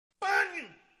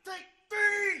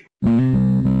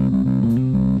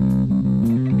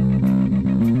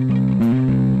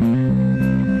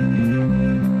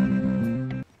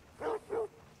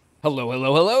Hello,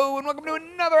 hello, hello, and welcome to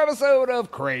another episode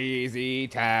of Crazy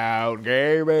Town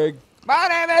Gaming. My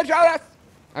name is Jonas.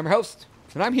 I'm your host,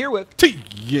 and I'm here with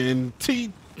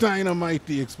TNT Dinomight,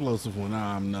 the explosive one.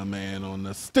 I'm the man on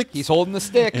the stick. He's holding the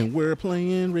stick. And we're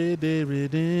playing Red Dead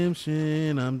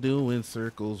Redemption. I'm doing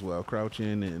circles while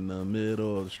crouching in the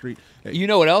middle of the street. Hey. You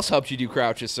know what else helps you do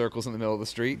crouches circles in the middle of the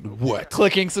street? What?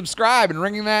 Clicking subscribe and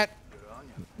ringing that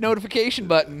notification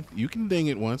button. You can ding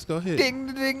it once. Go ahead. Ding,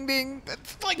 ding, ding.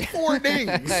 That's like 4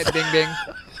 dings. Ding, ding.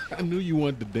 I knew you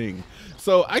wanted to ding.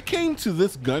 So I came to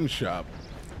this gun shop.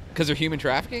 Because they're human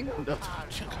trafficking? God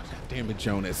damn it,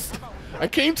 Jonas. I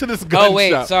came to this gun shop. Oh,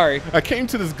 wait, sorry. I came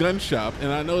to this gun shop,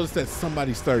 and I noticed that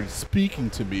somebody started speaking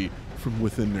to me from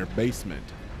within their basement.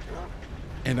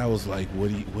 And I was like, what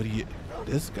do you,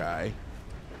 this guy?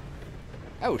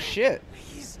 Oh, shit.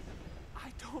 Please, I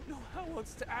don't know how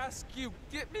else to ask you.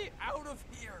 Get me out of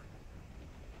here.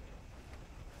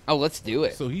 Oh, let's do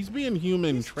it. So he's being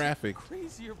human trafficked.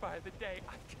 Crazier by the day.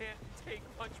 I can't take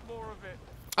much more of it.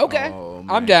 Okay. Oh,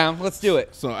 I'm down. Let's do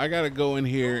it. So I got to go in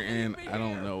here, and I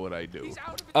don't know what I do. He's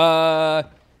out of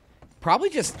it. Probably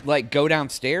just, like, go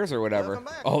downstairs or whatever.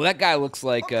 Oh, that guy looks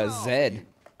like Zed.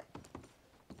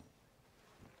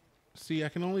 See, I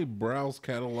can only browse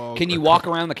catalog. Can you walk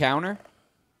around the counter?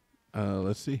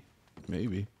 Let's see.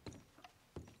 Maybe.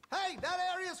 Hey, that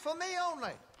area's for me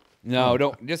only. No,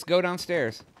 don't. Just go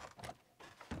downstairs.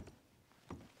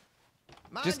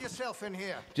 Mind yourself in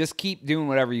here. Just keep doing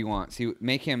whatever you want. See,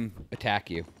 make him attack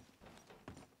you.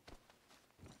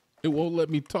 It won't let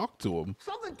me talk to him.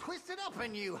 Something twisted up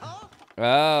in you, huh?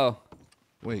 Oh.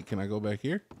 Wait, can I go back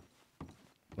here?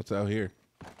 What's out here?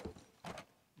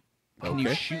 Can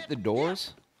you shoot the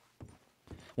doors?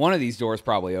 One of these doors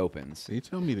probably opens. You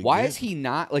tell me to Why get. is he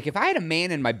not? Like, if I had a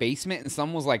man in my basement and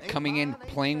someone was, like, coming in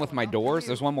playing with my doors,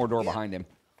 there's one more door behind him.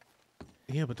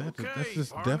 Yeah, but that's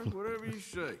just partner, definitely. whatever you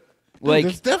say. Like,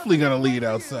 That's definitely gonna lead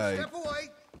outside. Step away.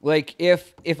 like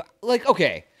if,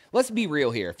 okay, let's be real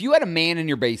here. If you had a man in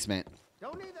your basement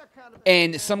Don't need that kind of.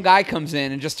 and some guy comes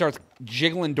in and just starts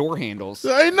jiggling door handles,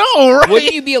 I know, right?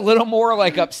 wouldn't you be a little more,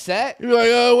 like, upset? You're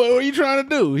like, what are you trying to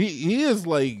do? He is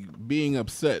like being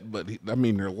upset, but I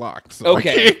mean they're locked. So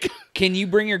Okay. Can you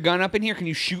bring your gun up in here? Can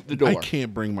you shoot the door? I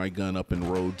can't bring my gun up in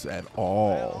roads at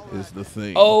all. Is the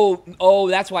thing. Oh,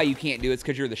 that's why you can't do it. It's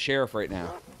because you're the sheriff right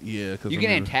now. Yeah, because You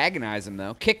can antagonize him,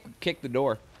 though. Kick the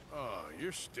door. Oh,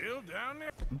 you're still down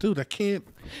there? dude, I can't.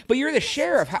 But you're the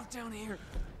sheriff. How, Down here.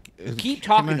 keep Can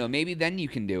talking I- to him. Maybe then you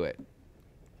can do it.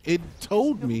 It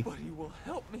told me. Nobody will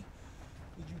help me.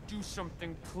 Will you do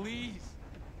something, please?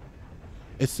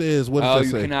 It says what Oh, does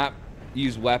you that say? cannot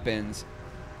use weapons.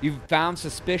 You've found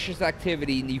suspicious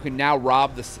activity, and you can now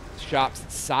rob the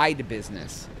shop's side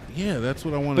business. Yeah, that's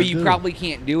what I want to But do. you probably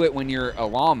can't do it when you're a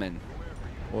lawman.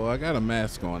 Well, I got a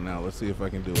mask on now. Let's see if I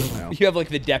can do it now. You have, like,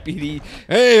 the deputy.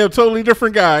 Hey, a totally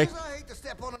different guy. I hate to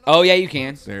step on another. Oh, yeah, you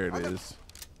can. There it is.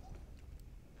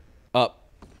 Up.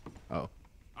 Oh.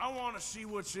 I want to see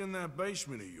what's in that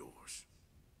basement of yours.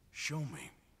 Show me.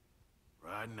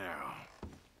 Right now.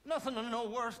 Nothing to no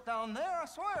worse down there, I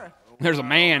swear. There's a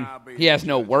man. He has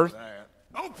no worth.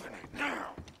 Open it now.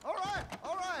 All right,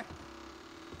 all right.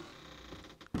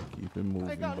 Keep it moving,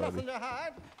 Ain't got nothing buddy. to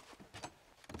hide.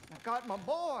 I got my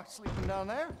boy sleeping down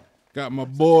there. Got my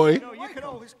boy. You know, you can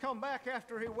always come back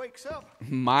after he wakes up.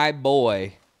 My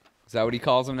boy. Is that what he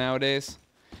calls him nowadays?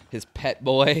 His pet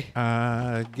boy?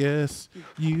 I guess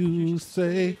you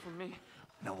say For me.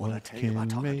 No what can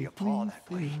make me feel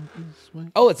this way.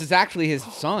 Oh, it's actually his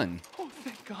son. Oh,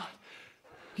 thank God.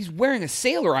 He's wearing a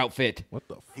sailor outfit. What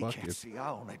the He fuck can't is? see I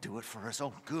only do it for his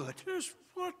own good. Just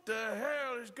what the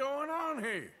hell is going on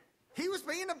here? He was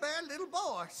being a bad little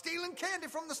boy, stealing candy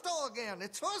from the store again.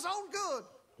 It's for his own good.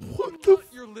 What I'm the?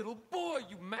 not your little boy,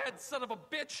 you mad son of a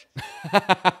bitch.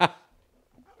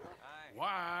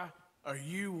 Why are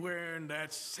you wearing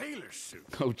that sailor suit?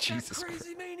 Oh, That Jesus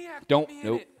crazy Christ. maniac Don't- put me in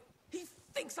nope. it. He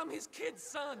thinks I'm his kid's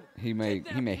son. He may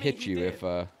Kidnapped hit me, he you did. if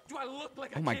Do I look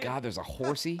like a Oh my kid? God, there's a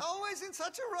horsey. Always in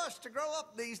such a rush to grow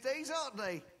up these days, aren't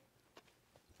they?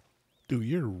 Dude,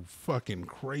 you're fucking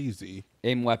crazy.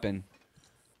 Aim weapon.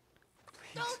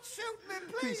 Don't shoot me,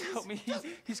 please. Please help me. Just-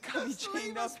 He's got me just chained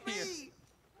leave up us here. be.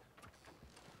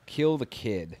 Kill the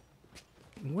kid.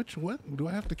 What? Do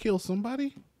I have to kill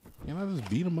somebody? Can I just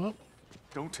beat him up?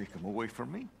 Don't take him away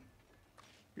from me.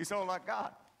 He's all I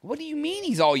got. What do you mean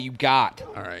he's all you got?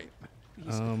 All right.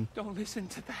 Please, don't listen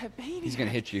to that maniac. He's gonna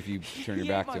hit you if you turn your He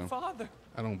back ain't to my him. father.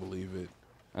 I don't believe it.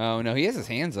 Oh no, he has his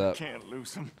hands up. Can't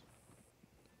lose him.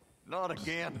 Not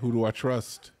again. Who do I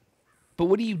trust? But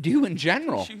what do you do in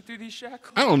general? Shoot through these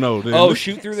shackles. I don't know. Oh,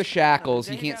 shoot through the shackles.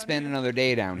 You can't spend another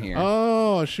day down here.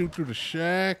 Oh, shoot through the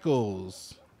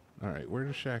shackles. All right, where are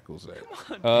the shackles at?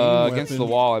 Against the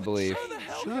wall, I believe.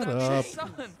 Shut up,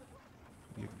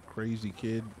 you crazy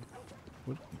kid.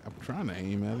 What? I'm trying to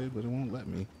aim at it, but it won't let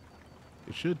me.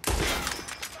 It should.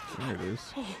 There it is.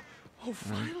 Oh,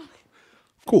 finally. Right.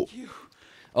 Cool.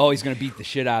 Oh, he's going to beat the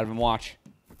shit out of him. Watch.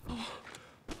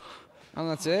 Oh,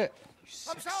 that's it?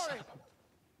 I'm sorry.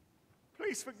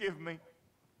 Please forgive me.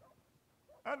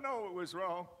 I know it was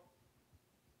wrong.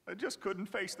 I just couldn't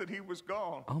face that he was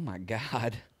gone. Oh, my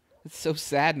God. It's so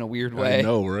sad in a weird way. I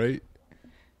know, right?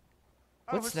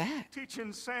 What's that?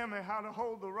 Teaching Sammy how to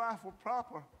hold the rifle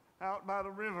proper out by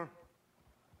the river.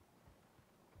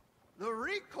 The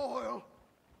recoil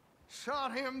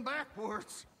shot him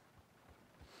backwards.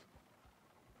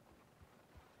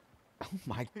 Oh,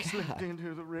 my He slipped God.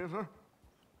 into the river.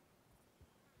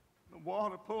 The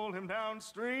water pulled him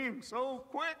downstream so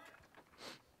quick.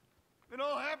 It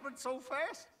all happened so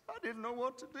fast, I didn't know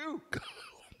what to do. Oh,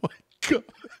 my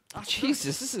God.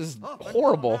 Jesus, this is Up and down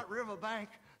horrible. that riverbank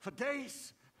for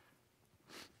days.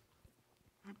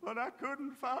 But I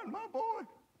couldn't find my boy.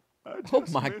 I Oh,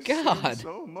 just my miss him God.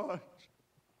 so much.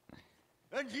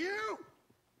 And you?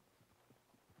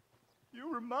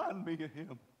 You remind me of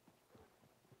him.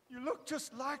 You look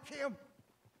just like him.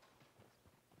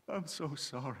 I'm so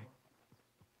sorry.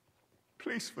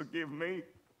 Please forgive me.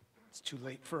 It's too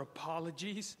late for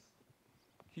apologies.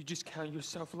 You just count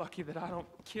yourself lucky that I don't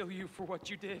kill you for what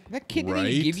you did. That kid didn't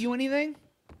even Right? give you anything?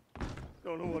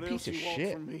 Don't know what Piece else of you want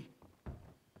shit. from me.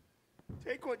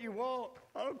 Take what you want.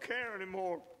 I don't care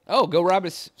anymore. Oh, go rob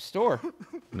his store.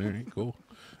 All right, cool.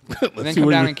 And then come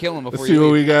down and kill him before Let's you see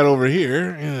what leave. we got over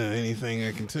here. Anything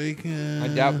I can take? I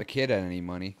doubt the kid had any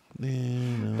money.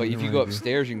 No, But if there you go might be.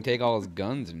 upstairs, you can take all his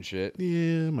guns and shit.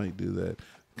 Yeah, I might do that.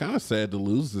 Kind of sad to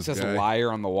lose It this says guy.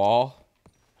 liar on the wall.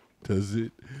 Does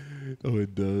it? Oh,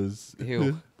 it does.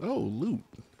 Ew. Oh, loot.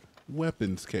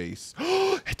 Weapons case.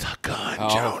 It's a gun, Oh,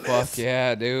 Jonas. fuck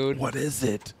yeah, dude. What is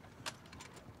it?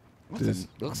 What's this? It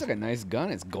looks like a nice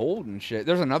gun. It's gold and shit.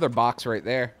 There's another box right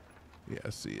there. Yeah, I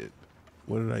see it.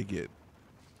 What did I get?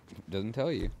 Doesn't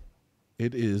tell you.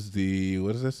 It is the,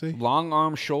 what does that say? Long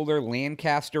arm shoulder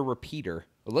Lancaster repeater.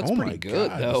 It looks Oh pretty my good,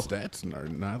 God, though. the stats are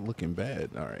not looking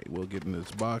bad. All right, we'll get in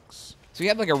this box. So you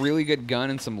had like a really good gun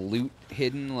and some loot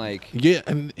hidden, like Yeah,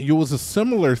 and it was a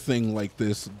similar thing like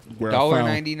this where I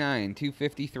found. $1.99,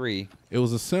 $2.53. It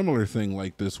was a similar thing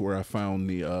like this where I found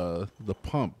the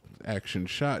pump action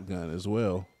shotgun as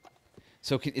well.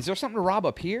 So is there something to rob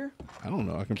up here? I don't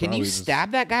know. I can. Can probably you just-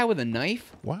 stab that guy with a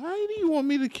knife? Why do you want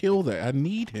me to kill that? I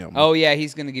need him. Oh yeah,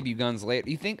 he's gonna give you guns later.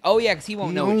 You think? Oh yeah, because he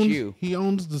won't know owns, it's you. He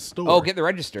owns the store. Oh, get the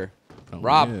register. Oh,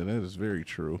 Rob. Yeah, that is very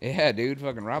true. Yeah, dude,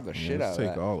 fucking rob the Yeah, shit let's out of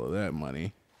take that. all of that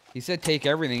money. He said take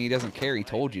everything. He doesn't care. He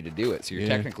told you to do it, so you're Yeah,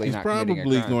 technically he's not committing a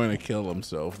probably crime. going to kill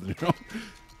himself. You know?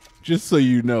 Just so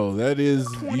you know, that is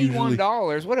usually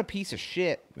 $21. What a piece of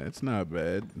shit. that's not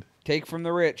bad. Take from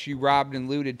the rich. You robbed and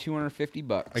looted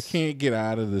 $250. I can't get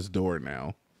out of this door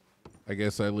now. I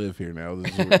guess I live here now.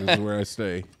 This is where I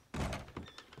stay.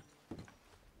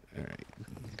 All right.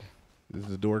 Is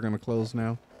the door gonna close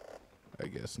now? I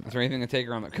guess Is not. there anything to take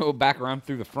around? Go back around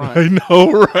through the front. I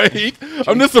know, right?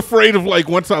 I'm just afraid of like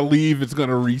once I leave, it's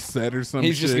gonna reset or something.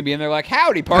 He's just gonna be in there like,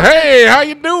 "Howdy, partner." Hey, how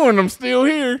you doing? I'm still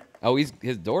here. Oh, his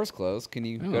door's closed. Can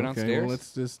you Oh, go okay, downstairs? well,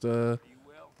 let's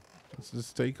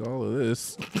just take all of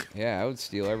this. Yeah, I would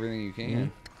steal everything you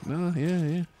can. No,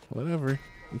 yeah, whatever.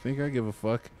 You think I give a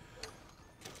fuck?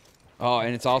 Oh,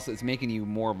 and it's making you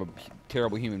more of a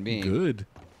terrible human being. Good.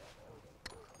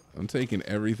 I'm taking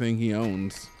everything he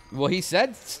owns. Well, he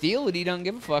said steal it. He doesn't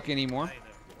give a fuck anymore.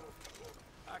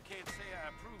 I can't say I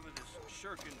approve of this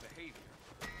shirking behavior.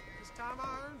 This time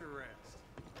I earned a rest.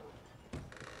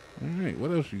 All right,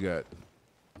 what else you got? Is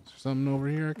there something over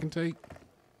here I can take?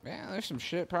 Yeah, there's some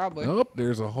shit probably. Oh,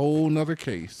 there's a whole nother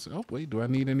case. Oh, wait, do I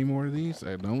need any more of these?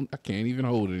 I can't even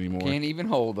hold anymore. Can't even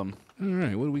hold them. All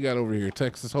right, what do we got over here?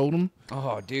 Texas Hold'em?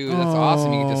 Oh, dude, that's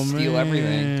awesome. You can just steal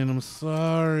everything. Man, I'm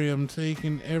sorry. I'm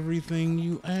taking everything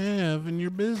you have in your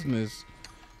business.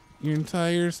 Your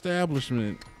entire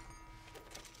establishment.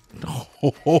 Dude,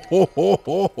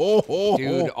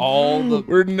 all the...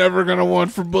 We're never going to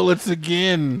want for bullets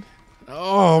again.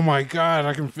 Oh, my God.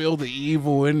 I can feel the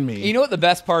evil in me. You know what the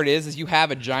best part is you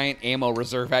have a giant ammo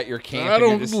reserve at your camp. I and you're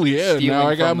don't just believe it. stealing Now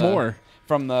I got from more.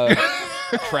 From the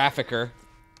trafficker.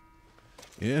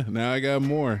 Yeah, now I got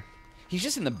more. He's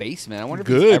just in the basement. I wonder if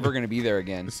Good. he's ever going to be there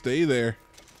again. Stay there.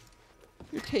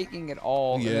 You're taking it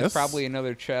all. And Yes. there's probably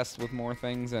another chest with more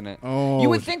things in it. Oh. You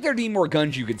would think there'd be more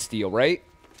guns you could steal, right?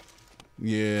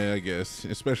 Yeah, I guess,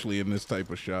 especially in this type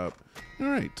of shop. All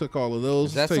right, took all of those.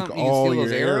 Is that Take something you can all steal your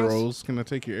those arrows? arrows. Can I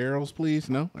take your arrows, please?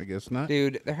 No, I guess not.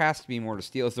 Dude, there has to be more to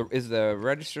steal. Is the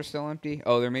register still empty?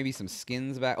 Oh, there may be some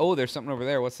skins back. Oh, there's something over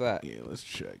there. What's that? Yeah, let's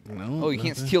check. No. Oh, you can't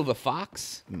nothing. steal the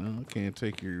fox? No, can't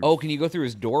take your. Oh, can you go through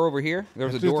his door over here? There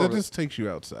was a door. That Over... just takes you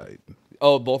outside.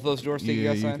 Oh, both those doors take you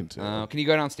Yeah, outside? you can tell. Can you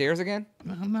go downstairs again?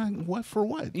 No, I'm not. What for?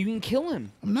 What? You can kill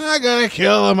him. I'm not gonna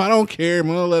kill him. I don't care. I'm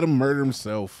gonna let him murder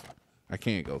himself. I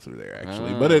can't go through there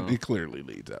actually, but it clearly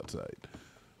leads outside.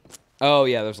 Oh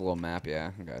yeah, there's a little map.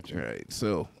 Yeah, I got you. All right,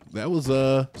 so that was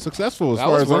successful as That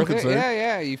far was as I'm worth it. concerned.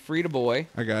 Yeah. You freed a boy.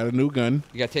 I got a new gun.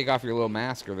 You gotta take off your little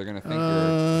mask, or they're gonna think you're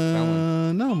a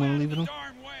felon. No, I'm gonna leave it on.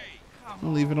 I'm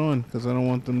gonna leave it on because I don't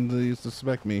want them to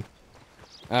suspect me.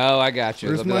 Oh, I got you.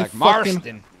 Where's They'll be my like, fucking-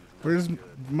 Marston. Where's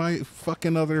my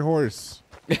fucking other horse?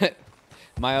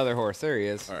 My other horse. There he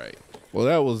is. All right. Well,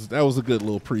 that was a good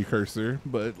little precursor,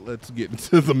 but let's get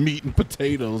into the meat and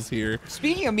potatoes here.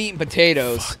 Speaking of meat and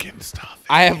potatoes, Fucking stuff.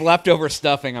 I have leftover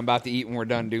stuffing I'm about to eat when we're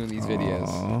done doing these videos.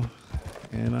 Aw,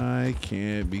 and I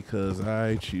can't because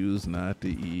I choose not to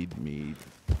eat meat.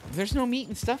 There's no meat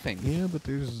and stuffing. Yeah, but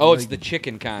there's. Oh, it's like- the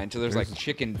chicken kind. So there's like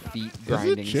chicken feet Is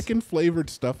grindings. it chicken flavored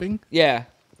stuffing? Yeah.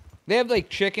 They have like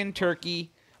chicken,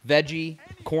 turkey, veggie,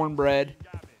 cornbread.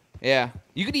 Yeah.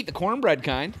 You could eat the cornbread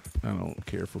kind. I don't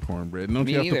care for cornbread. Don't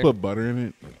Me you have neither. to put butter in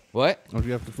it? What? Don't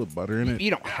you have to put butter in it? You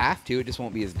don't have to. It just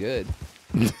won't be as good.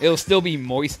 It'll still be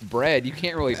moist bread. You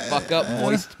can't really fuck up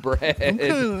moist bread.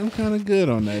 I'm kind of good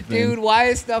on that. Then. Dude, why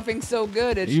is stuffing so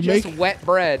good? It's You just make- wet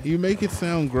bread. You make it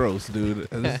sound gross, dude.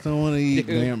 I just don't want to eat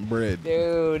Dude. damn bread.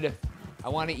 Dude, I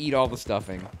want to eat all the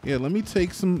stuffing. Yeah, let me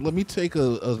take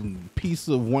a piece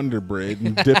of Wonder Bread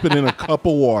and dip it in a cup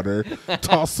of water,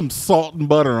 toss some salt and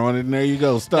butter on it, and there you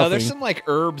go, stuffing. No, there's some like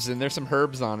herbs and there's some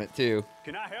herbs on it too.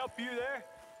 Can I help you there?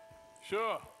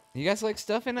 Sure. You guys like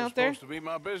stuffing out there? Supposed to be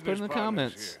my business Put it in the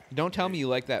partners comments. here. Don't tell me you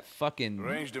like that fucking.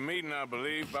 Arranged a meeting, I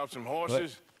believe, about some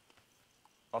horses.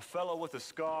 A fellow with a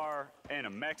scar and a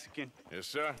Mexican Yes,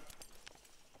 sir.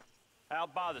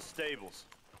 out by the stables.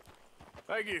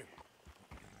 Thank you.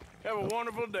 Have a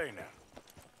wonderful day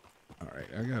now. All right,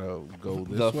 I gotta go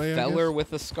this The way. feller I guess.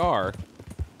 with a scar.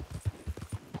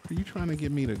 Are you trying to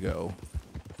get me to go?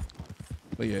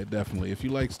 But yeah, definitely. If you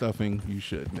like stuffing, you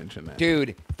should mention that.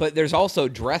 Dude, but there's also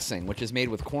dressing, which is made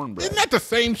with cornbread. Isn't that the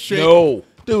same shit? No.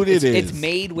 dude, It's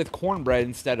made with cornbread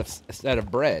instead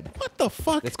of bread. What the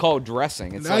fuck? It's called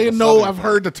dressing. It's I like a know southern I've thing.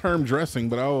 heard the term dressing,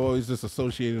 but I always just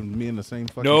associate them being the same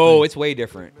fucking No, thing. it's way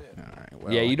different. All right,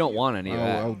 well, Yeah, you don't want any of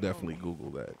that. I'll definitely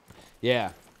Google that.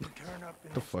 Yeah. Turn up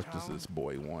in What the this fuck does town, this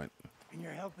boy want? and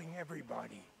you're helping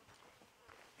everybody.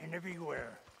 And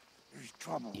everywhere, there's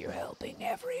trouble. You're helping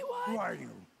everyone. Who are you?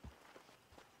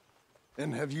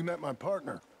 And have you met my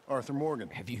partner, Arthur Morgan?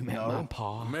 Have you met my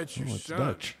paw? Met your Oh, it's son,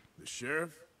 Dutch. the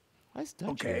sheriff. Why's Dutch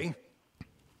Okay. here?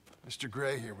 Mr.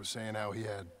 Gray here was saying how he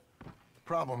had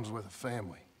problems with a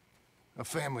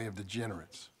family of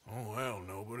degenerates. Oh, well,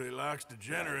 nobody likes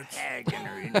degenerates. Hag and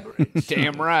her inbreds.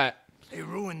 Damn right. They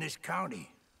ruined this county.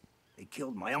 They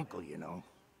killed my uncle, you know.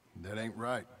 That ain't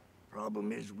right.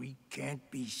 Problem is, we can't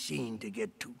be seen to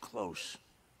get too close.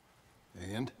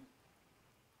 And?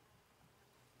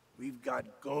 We've got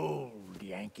gold,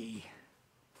 Yankee.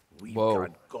 We've Whoa.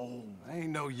 got gold. I ain't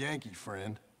no Yankee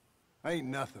friend. I ain't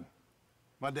nothing.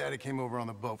 My daddy came over on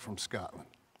the boat from Scotland.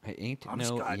 I ain't I'm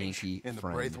no Scottish. Yankee In the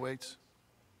friend. Braithwaites.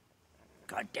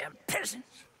 Goddamn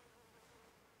peasants.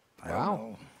 I don't Wow.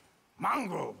 know.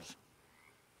 Mongrels.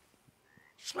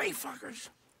 Slave fuckers.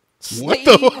 What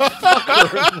the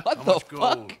fuck? What the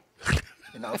Gold. fuck?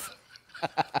 Enough.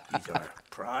 These are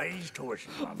prized horses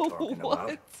I'm talking about.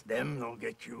 What? Them they'll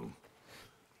get you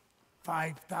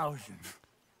 5,000.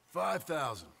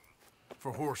 5,000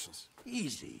 for horses.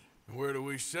 Easy. And where do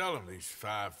we sell them, these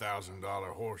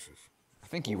 $5,000 horses? I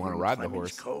think you want to In ride the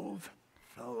Clemens horse. Cove.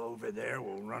 Fellow over there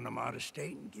will run them out of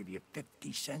state and give you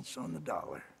 50 cents on the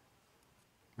dollar.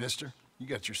 Mister, you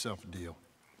got yourself a deal.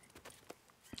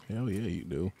 Hell yeah, you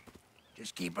do.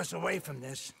 Just keep us away from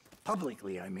this.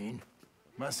 Publicly, I mean.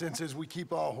 My sense is we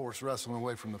keep all horse wrestling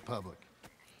away from the public.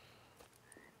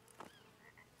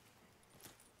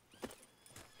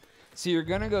 So you're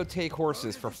gonna go take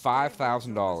horses for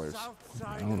 $5,000.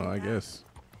 I don't know, I guess.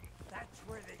 That's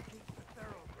where they keep the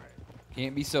thoroughbred.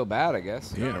 Can't be so bad, I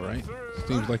guess. Yeah, right?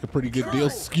 Seems like a pretty good deal.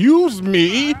 Excuse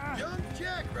me! Young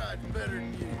Jack riding better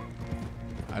than you.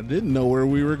 I didn't know where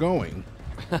we were going.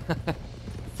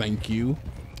 Thank you.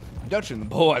 Dutch and the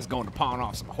boys going to pawn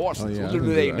off some horses. Oh, yeah, I Little can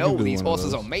do they do- I know can do these one of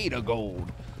horses those. are made of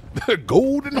gold.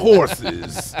 Golden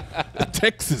horses.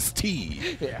 Texas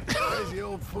tea. Crazy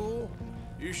old fool.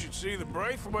 You should see the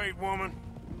Braithwaite woman.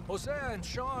 Hosea and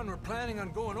Sean were planning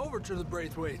on going over to the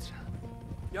Braithwaites.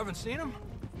 You haven't seen them?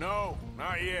 No,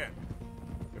 not yet.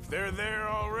 If they're there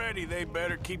already, they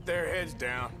better keep their heads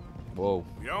down. Whoa.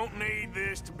 We don't need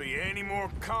this to be any more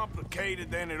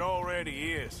complicated than it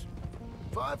already is.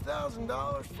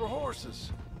 $5,000 for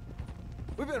horses.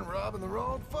 We've been robbing the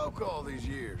wrong folk all these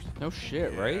years. No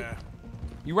shit, right? Yeah,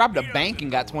 You robbed a He bank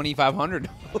and doesn't got $2,500.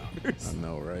 I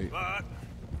know, right? but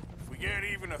if we get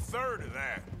even a third of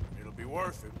that, it'll be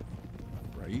worth it.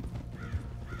 Right?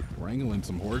 Wrangling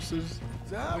some horses?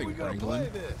 So how are we gonna play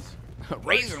this?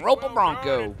 Raising rope a Well bronco.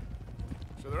 guarded,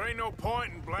 so there ain't no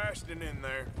point in blasting in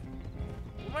there.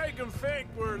 We'll make them think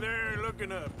we're there looking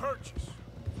to purchase.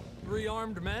 3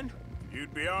 armed men?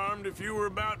 You'd be armed if you were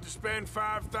about to spend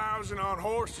 5,000 on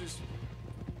horses.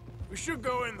 We should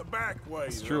go in the back way.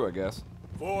 It's true, I guess.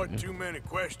 Avoid too many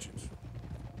questions.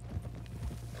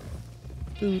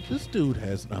 Dude, this dude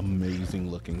has an amazing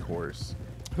looking horse.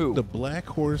 Who? The black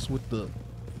horse with the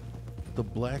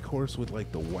black horse with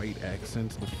like the white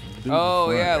accents. The dude in the Oh,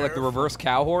 front. yeah, like the reverse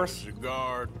cow horse. There's a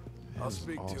guard. I'll That's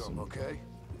speak to awesome. him, okay?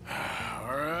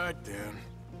 All right, then.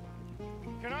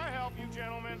 Can I help you,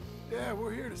 gentlemen? Yeah,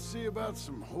 we're here to see about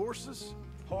some horses.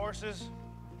 Horses?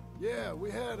 Yeah, we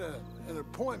had an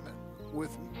appointment with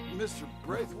Mr.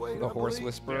 Braithwaite, The I horse believe.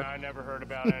 whisperer. I never heard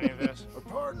about any of this. Our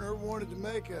partner wanted to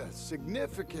make a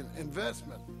significant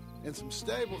investment in some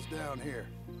stables down here.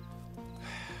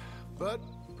 But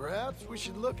perhaps we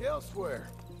should look elsewhere.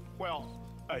 Well,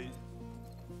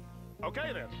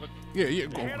 okay then. But Yeah,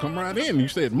 come right in. You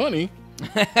said money.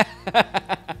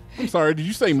 I'm sorry, did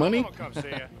you say money? someone come see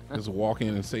ya. Just walk in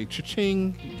and say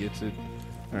cha-ching. He gets it.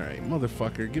 All right,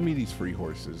 motherfucker, give me these free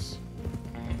horses.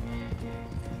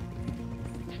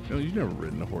 No, you've never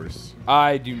ridden a horse.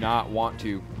 I do not want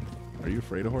to. Are you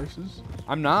afraid of horses?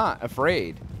 I'm not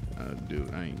afraid.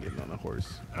 Dude, I ain't getting on a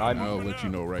horse. I'm- I'll let you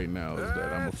know right now is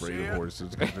that I'm afraid of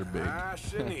horses because they're big.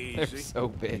 Nice and They're easy. so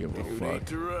big, Give a dude. fuck. Need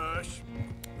to rush.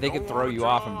 They Don't could throw wanna you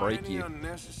off and draw break any you.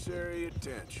 Unnecessary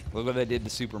attention. Look what they did to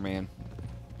Superman.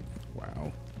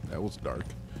 Wow, that was dark.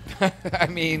 I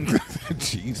mean,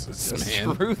 Jesus, the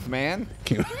man. truth, man.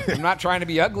 Can't- I'm not trying to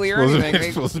be ugly or supposed, anything.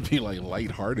 to, supposed to be like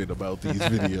lighthearted about these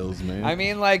videos, man. I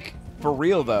mean, like, for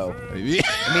real, though. I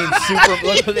I mean,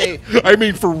 look what they, I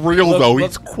mean, for real Look- though, look-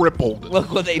 he's crippled.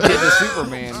 look what they did to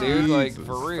Superman, dude. Like, Jesus.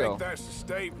 for I real. think that's the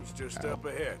stables just up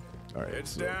ahead. All right,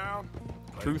 Heads so- down.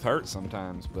 Truth hurts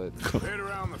sometimes, but Head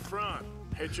around the front.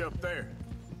 Hitch up there.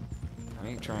 I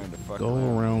ain't trying to fuck Go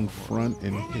around. around front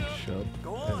and hitch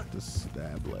up at the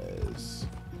stables.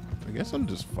 I guess I'm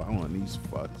just following these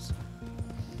fucks.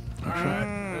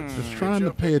 Just trying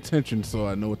to pay attention so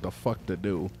I know what the fuck to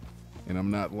do. And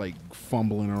I'm not like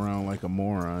fumbling around like a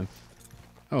moron.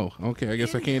 Oh, okay, I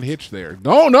guess I can't hitch there.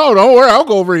 No, don't worry, I'll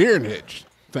go over here and hitch.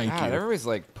 Thank God, you. everybody's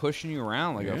like pushing you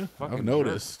around like Yeah, a fucking I've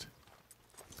noticed.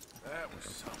 That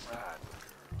was some right,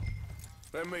 girl.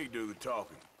 Let me do the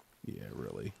talking. Yeah,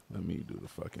 really. Let me do the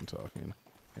fucking talking.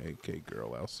 Hey, Kate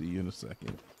girl, I'll see you in a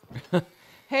second. jerk.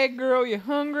 Hey, girl, you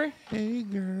hungry? Hey,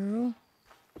 girl.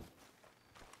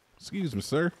 Excuse me,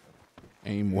 sir.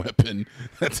 Aim weapon.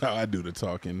 That's how I do the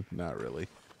talking. Not really.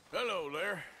 Hello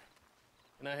there.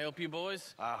 Can I help you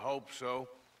boys? I hope so.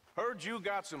 Heard you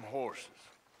got some horses.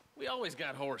 We always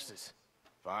got horses.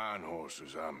 Fine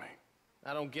horses, I mean.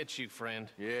 I don't get you, friend.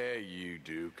 Yeah, you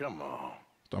do. Come on.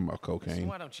 Talking about So cocaine.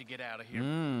 why don't you get out of here?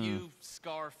 You,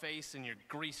 Scarface, and your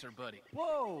greaser buddy.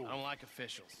 Whoa! I don't like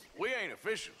officials. We ain't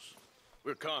officials.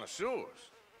 We're connoisseurs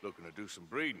looking to do some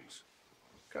breedings.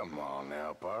 Come on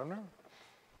now, partner.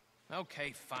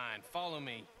 Okay, fine. Follow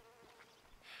me.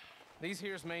 These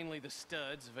here's mainly the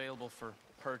studs available for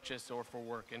purchase or for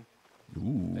working.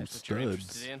 Ooh, That's what you're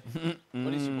studs. interested in.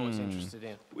 What is you boys interested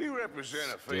in? We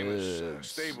represent a famous Studs.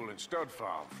 stable and stud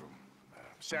farm from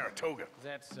Saratoga, Is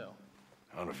that so?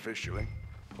 unofficially.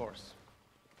 Of course.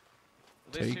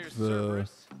 This Take here's the-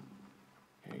 Cerberus.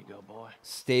 Here you go, boy.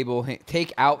 Stable hand.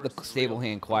 Take out the stable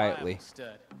hand quietly. Reliable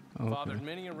Stud. Fathered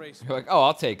many a race. You're like, oh,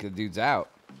 I'll take the dudes out.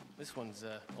 This one's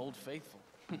Old Faithful.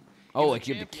 He Oh, was a like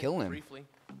you had to champion kill him. Briefly.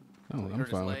 Oh, He I'm hurt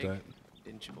his fine with leg, that.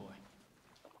 Didn't you, boy?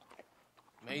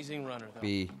 Amazing runner, though.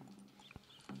 B.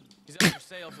 He's up for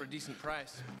sale for a decent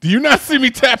price. Do you not see me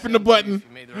tapping the button? If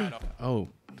you made the right offer. Oh.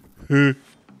 And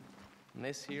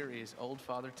this here is Old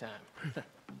Father Time,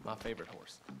 my favorite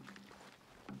horse.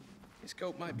 His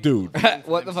coat might be Dude. a little thin for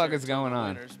What them the fuck is Saratoga going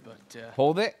on? winters, but,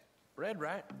 Hold it. red,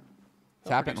 right? They'll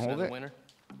Tap it and produce hold another it. winter.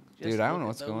 Dude, Just I don't look know at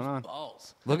what's going those on.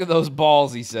 Balls. Look at those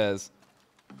balls, he says.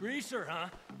 Greaser,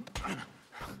 huh?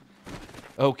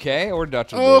 Okay, or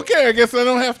Dutch will do it. Okay, I guess I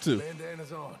don't have to.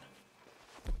 Bandana's on.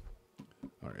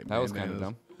 All right, That was kind of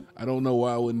bandanas. dumb. I don't know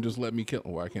why it wouldn't just let me kill.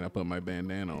 Why can't I put my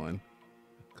bandana on?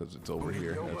 Because it's over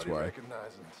here. That's why.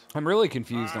 I'm really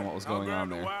confused on what was I'll going grab on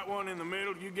the there. white one in the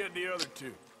middle. You get the other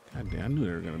two. God damn, I knew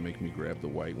they were gonna make me grab the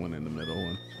white one in the middle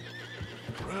one.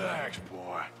 Relax,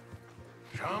 boy.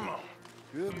 Come on.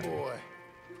 Good boy.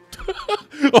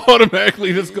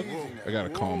 Automatically just go. I gotta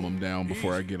calm them down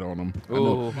before I get on them. I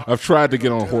know, I've tried to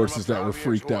get on horses that were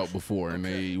freaked out before, and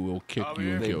they will kick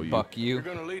you and They kill you. buck you. You're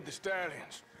gonna lead the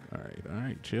stallions. All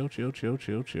right. Chill.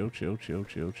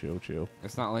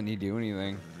 It's not letting you do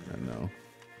anything. I know.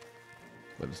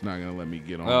 But it's not going to let me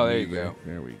get on. Oh, there you either. go.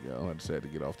 There we go. I just had to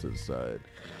get off to the side.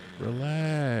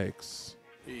 Relax.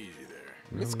 Easy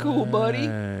there. It's cool, buddy.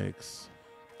 Relax.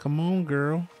 Come on,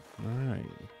 girl. All right.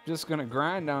 Just gonna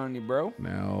grind on you, bro.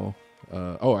 Now,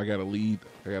 oh, I got to lead.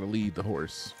 I got to lead the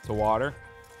horse. To water.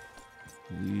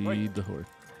 Lead the horse.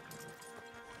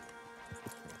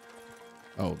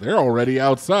 Oh, they're already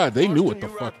outside. They knew what the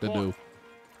fuck to do.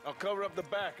 I'll cover up the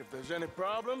back. If there's any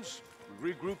problems,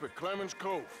 we regroup at Clemens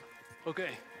Cove. Okay.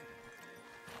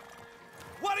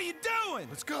 What are you doing?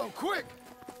 Let's go, quick.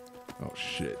 Oh,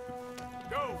 shit.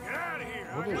 Go, get out of here.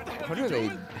 What are they?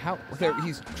 How?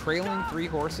 He's trailing 3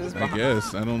 horses. I Behind.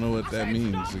 guess. I don't know what that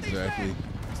means exactly.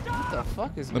 What the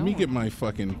fuck is? Let me going get my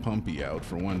fucking pumpy out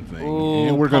for one thing. Ooh,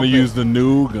 and we're going to pump it. use the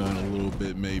new gun a little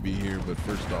bit maybe here, but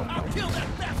first off.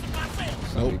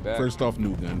 Nope, first off,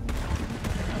 new gun.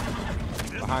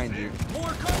 Behind you.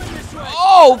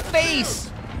 Oh,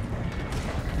 face!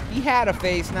 He had a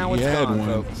face, now it's had gone, one.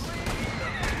 folks.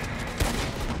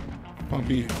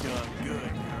 Pumpy.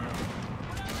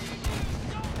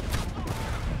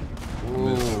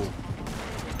 Ooh.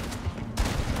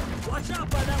 Watch out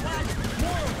by that wagon.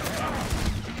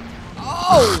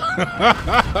 Oh!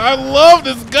 I love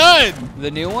this gun! The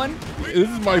new one? This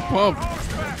is my pump.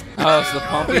 Oh, it's the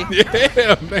pumpy?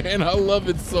 Yeah, man, I love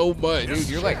it so much. Dude,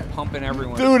 you're like pumping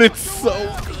everyone. Dude, it's so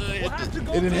good.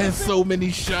 And it has so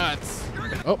many shots.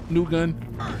 Oh, new gun.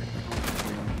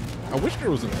 I wish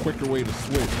there was a quicker way to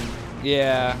switch.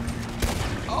 Yeah.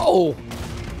 Oh!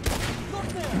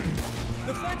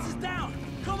 The fence is down.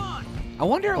 Come on. I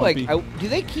wonder, like, do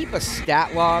they keep a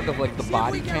stat log of, like, the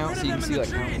body count so you can see, like,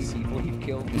 how many people you've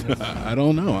killed? I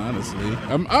don't know, honestly.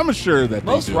 I'm sure that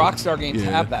Most they do. Rockstar games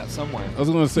Yeah. have that somewhere. I was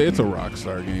going to say it's a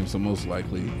Rockstar game, so most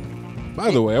likely.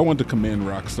 By the way, I want to commend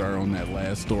Rockstar on that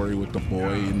last story with the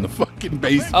boy in the fucking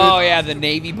basement. Oh, yeah, the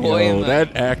Navy boy. Yo, and the...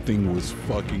 that acting was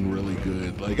fucking really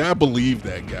good. Like, I believe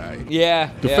that guy.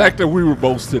 Yeah. The fact that we were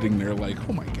both sitting there like,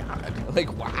 oh my god.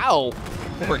 Like, wow.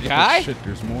 Poor guy. Oh, shit,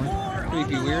 there's more.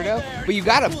 Creepy weirdo. But you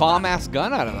got a bomb-ass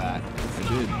gun out of that. I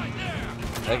did.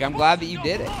 Like, I'm glad that you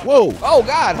did it. Whoa. Oh,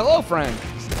 God. Hello, friend.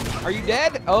 Are you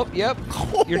dead? Oh, yep.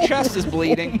 Your chest is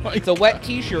bleeding. It's a wet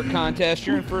t-shirt contest.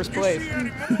 You're in first place.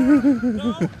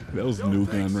 That was a new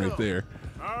gun right there.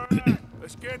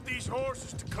 Let's get these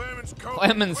horses to Clemens Cove.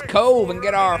 Clemens Cove and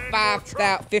get our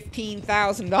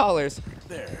 $15,000.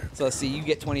 So let's see, you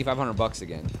get $2,500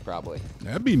 again, probably.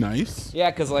 That'd be nice.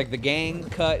 Yeah, because like the gang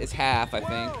cut is half, I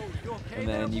think, and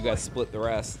then you guys split the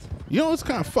rest. You know, it's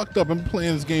kind of fucked up. I'm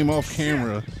playing this game off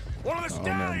camera. Oh, never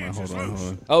mind. Hold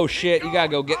on. Oh shit, you gotta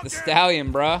go get the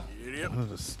stallion, bruh. One of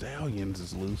the stallions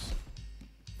is loose.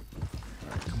 All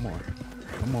right, come on.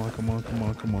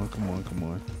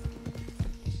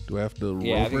 Do I have to roll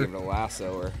Yeah, I have to over? give it a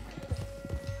lasso or.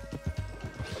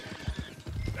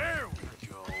 There we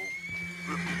go.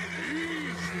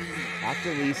 After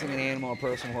releasing an animal or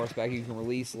person on horseback, you can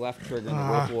release left trigger and the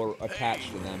rope will attach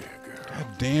to them. God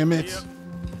damn it.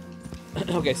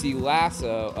 Okay, so you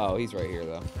lasso. Oh, he's right here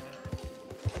though.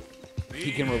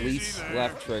 He can release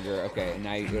left trigger. Okay, and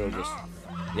now it'll just.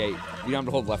 Yeah, you don't have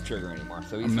to hold left trigger anymore.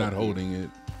 So he's I'm not holding it.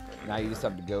 Now you just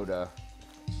have to go to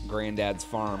Granddad's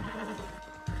farm.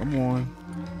 Come on.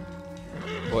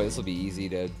 Boy, this will be easy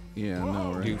to Yeah, I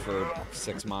know, right? do for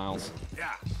 6 miles.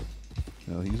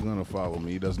 No, he's gonna follow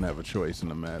me. He doesn't have a choice in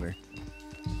the matter.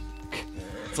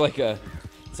 It's like you're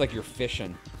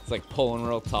fishing. It's like pulling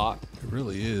real taut. It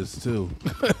really is too.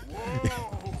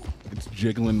 It's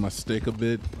jiggling my stick a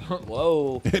bit.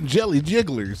 Whoa. Jelly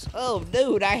jigglers. Oh,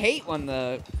 dude, I hate when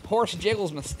the horse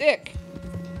jiggles my stick.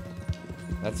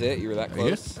 That's it? You were that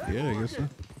close? Yeah, I guess so.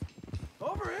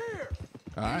 Over here.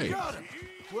 All right. You got him.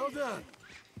 Well done.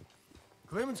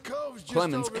 Clemens Cove is just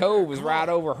Clemens over Cove there. is Come right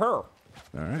on. over her. All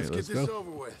right, Let's let's get this go.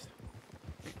 over with.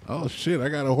 Oh shit, I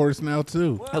got a horse now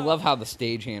too. I love how the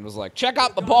stagehand was like, check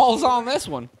out the balls on this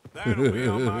one. That'll be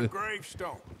on my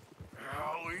gravestone.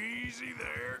 Oh, easy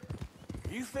there.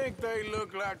 You think they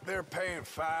look like they're paying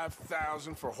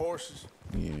 $5,000 for horses?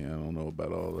 Yeah, I don't know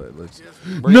about all that. Let's.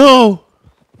 Bring No.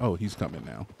 Oh, he's coming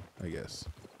now. I guess.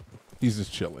 He's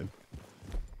just chilling.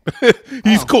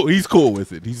 He's cool. He's cool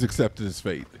with it. He's accepted his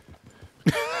fate.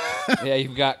 Yeah,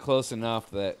 you've got close enough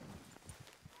that.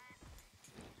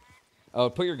 Oh,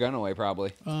 put your gun away,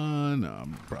 probably. No,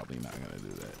 I'm probably not gonna do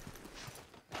that.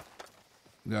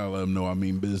 Gotta let him know I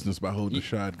mean business by holding the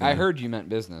shotgun. I heard you meant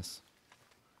business.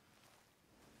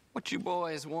 What you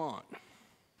boys want?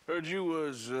 Heard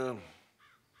you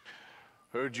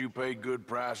pay good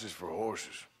prices for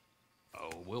horses. Oh,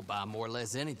 we'll buy more or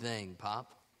less anything,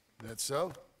 Pop. That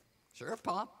so? Sure,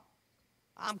 Pop.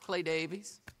 I'm Clay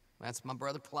Davies. That's my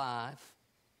brother Clive.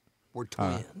 We're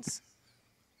twins.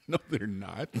 No, they're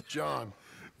not. John,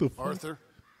 Arthur,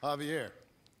 Javier.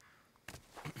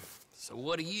 So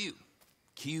what are you?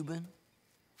 Cuban?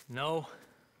 No.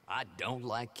 I don't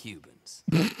like Cubans.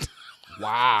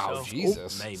 Wow,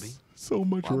 Jesus. Maybe. So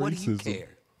much Well, racism. what do you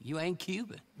care? You ain't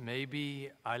Cuban.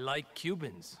 Maybe I like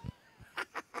Cubans.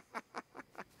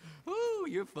 Ooh,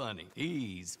 you're funny.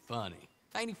 He's funny.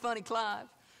 Ain't he funny, Clive?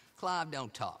 Clive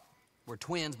don't talk. We're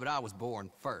twins, but I was born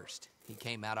first. He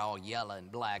came out all yellow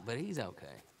and black, but he's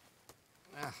okay.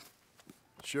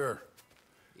 Sure.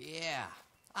 Yeah,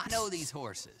 I know these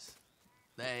horses.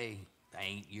 They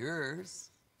ain't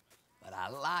yours, but I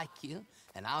like you,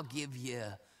 and I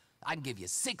can give you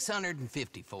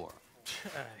 650 for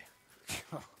them.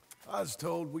 I was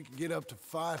told we could get up to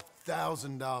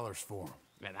 $5,000 for them.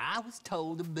 And I was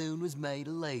told the moon was made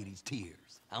of ladies'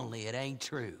 tears. Only it ain't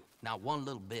true. Not one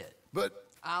little bit. But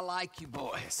I like you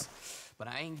boys, but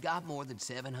I ain't got more than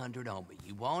 700 on me.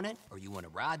 You want it, or you want to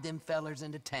ride them fellers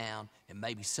into town, and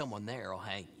maybe someone there will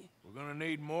hang you? We're gonna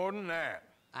need more than that.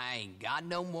 I ain't got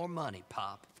no more money,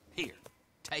 Pop. Here,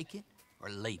 take it or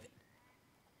leave it.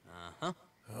 Uh-huh.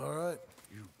 all right.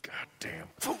 You goddamn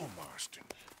fool, Marston.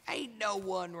 Ain't no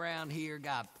one around here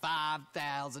got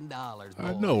 $5,000.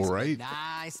 I know, right?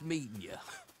 Nice meeting you.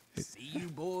 See you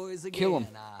boys again, Kill 'em.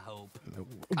 I hope.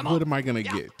 What am I gonna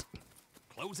get?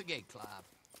 Close the gate, Clive.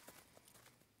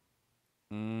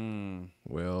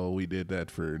 Well, we did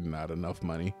that for not enough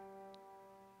money.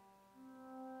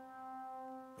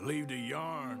 Believed a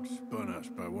yarn spun us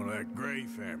by one of that Gray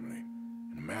family,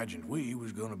 and imagined we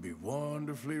was gonna be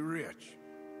wonderfully rich.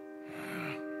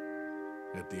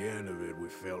 At the end of it, we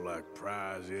felt like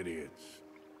prize idiots.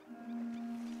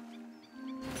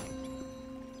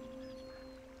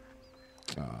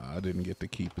 I didn't get to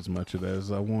keep as much of that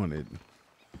as I wanted.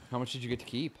 How much did you get to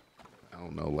keep? I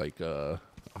don't know, like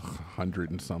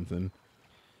 100 and something.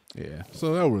 Yeah,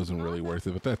 so that wasn't really worth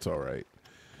it, but that's all right.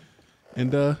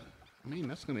 And I mean,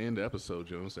 that's gonna end the episode,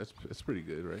 Jones. That's pretty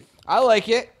good, right? I like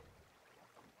it.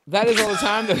 That is all the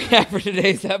time that we have for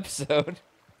today's episode.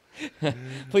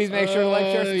 Please make sure to like,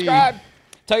 share, subscribe.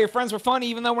 Tell your friends we're funny,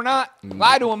 even though we're not.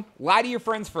 Lie to them. Lie to your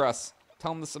friends for us.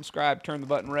 Tell them to subscribe. Turn the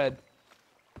button red.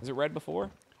 Is it red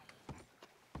before?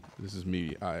 This is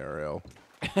me, IRL.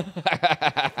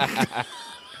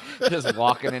 Just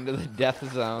walking into the death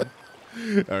zone.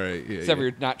 All right, yeah. Except for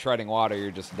you're not treading water,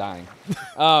 you're just dying.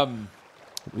 But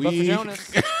for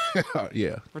Jonas,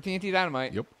 yeah. for TNT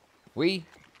Dynamite, Yep. we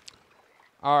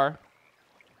are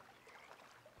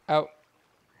out.